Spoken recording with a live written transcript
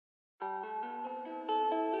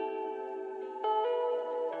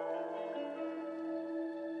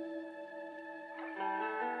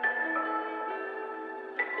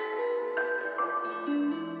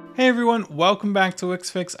everyone, welcome back to Wix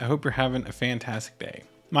Fix. I hope you're having a fantastic day.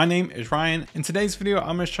 My name is Ryan. In today's video,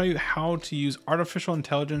 I'm going to show you how to use artificial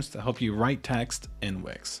intelligence to help you write text in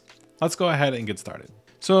Wix. Let's go ahead and get started.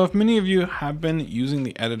 So if many of you have been using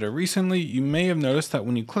the editor recently, you may have noticed that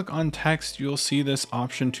when you click on text, you'll see this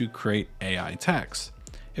option to create AI text.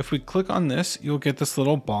 If we click on this, you'll get this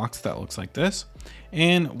little box that looks like this.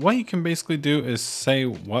 And what you can basically do is say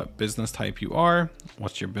what business type you are,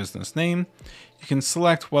 what's your business name. You can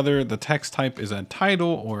select whether the text type is a title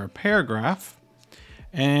or a paragraph.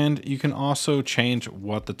 And you can also change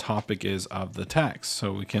what the topic is of the text.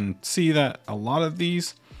 So we can see that a lot of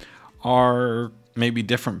these are maybe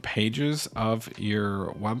different pages of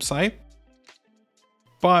your website.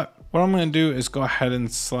 But what I'm going to do is go ahead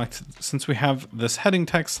and select, since we have this heading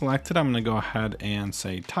text selected, I'm going to go ahead and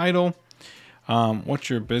say title. What's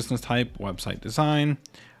your business type? Website design.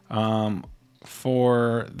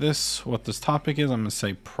 For this, what this topic is, I'm going to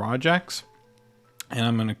say projects, and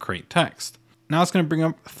I'm going to create text. Now it's going to bring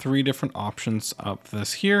up three different options of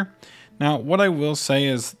this here. Now, what I will say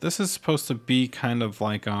is this is supposed to be kind of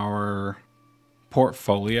like our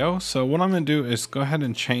portfolio. So what I'm going to do is go ahead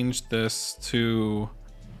and change this to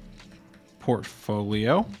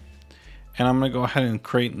portfolio, and I'm going to go ahead and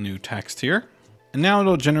create new text here. And now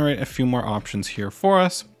it'll generate a few more options here for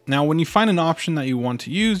us. Now, when you find an option that you want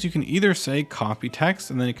to use, you can either say copy text,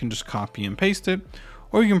 and then you can just copy and paste it,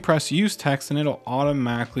 or you can press use text and it'll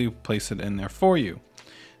automatically place it in there for you.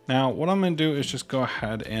 Now, what I'm going to do is just go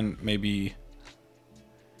ahead and maybe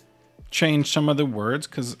change some of the words,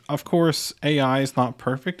 because of course AI is not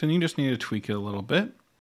perfect and you just need to tweak it a little bit.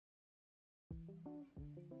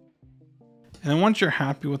 And then once you're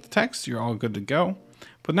happy with the text, you're all good to go.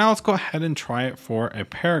 But now let's go ahead and try it for a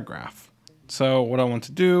paragraph. So what I want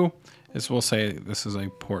to do is we'll say this is a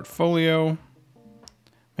portfolio.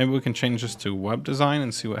 Maybe we can change this to web design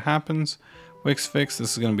and see what happens. Wix Fix,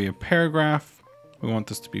 this is going to be a paragraph. We want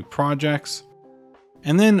this to be projects.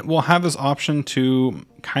 And then we'll have this option to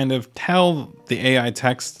kind of tell the AI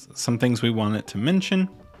text some things we want it to mention,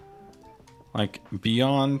 like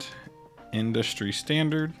beyond industry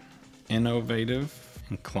standard, innovative,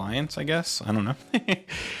 and clients, I guess. I don't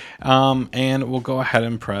know. And we'll go ahead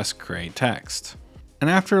and press create text. And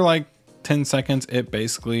after like 10 seconds, it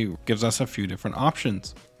basically gives us a few different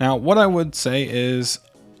options. Now, what I would say is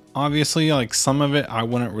obviously like some of it I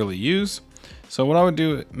wouldn't really use. So what I would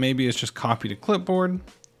do maybe is just copy to clipboard,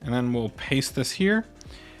 and then we'll paste this here.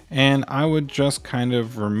 And I would just kind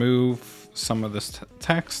of remove some of this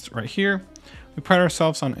text right here. We pride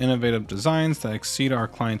ourselves on innovative designs that exceed our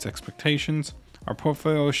clients' expectations. Our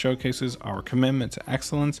portfolio showcases our commitment to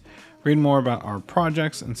excellence. Read more about our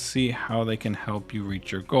projects and see how they can help you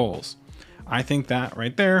reach your goals. I think that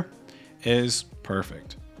right there is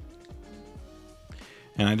perfect.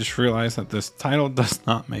 And I just realized that this title does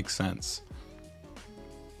not make sense.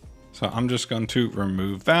 So I'm just going to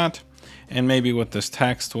remove that. And maybe with this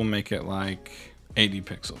text, we'll make it like 80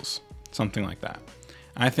 pixels, something like that.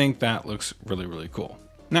 I think that looks really, really cool.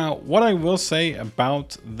 Now, what I will say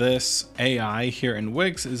about this AI here in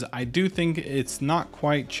Wix is I do think it's not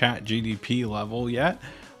quite ChatGPT level yet,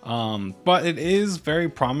 but it is very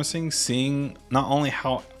promising seeing not only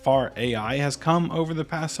how far AI has come over the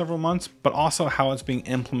past several months, but also how it's being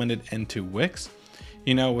implemented into Wix.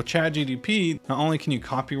 You know, with ChatGPT, not only can you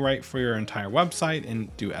copyright for your entire website and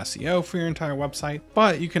do SEO for your entire website,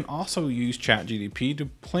 but you can also use ChatGPT to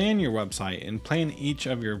plan your website and plan each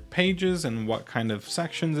of your pages and what kind of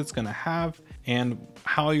sections it's going to have and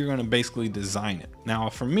how you're going to basically design it. Now,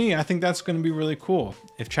 for me, I think that's going to be really cool.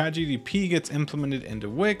 If ChatGPT gets implemented into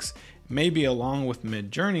Wix, maybe along with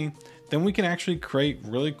Midjourney, then we can actually create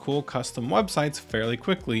really cool custom websites fairly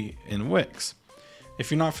quickly in Wix. If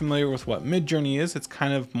you're not familiar with what Midjourney is, it's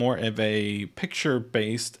kind of more of a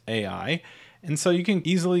picture-based AI. And so you can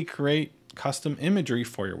easily create custom imagery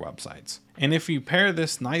for your websites. And if you pair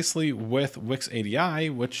this nicely with Wix ADI,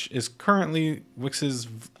 which is currently Wix's,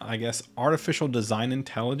 I guess, artificial design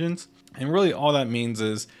intelligence. And really all that means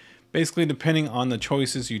is basically depending on the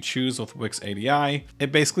choices you choose with Wix ADI,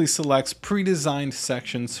 it basically selects pre-designed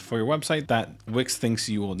sections for your website that Wix thinks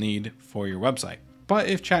you will need for your website. But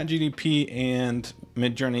if ChatGPT and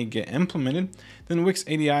Midjourney get implemented, then Wix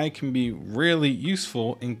ADI can be really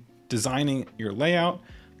useful in designing your layout,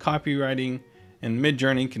 copywriting, and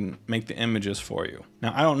Midjourney can make the images for you.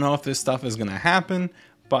 Now, I don't know if this stuff is going to happen,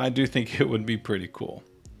 but I do think it would be pretty cool.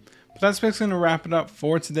 But that's basically going to wrap it up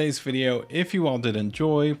for today's video. If you all did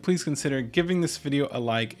enjoy, please consider giving this video a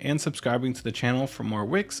like and subscribing to the channel for more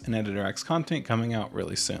Wix and EditorX content coming out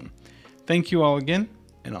really soon. Thank you all again,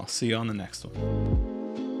 and I'll see you on the next one.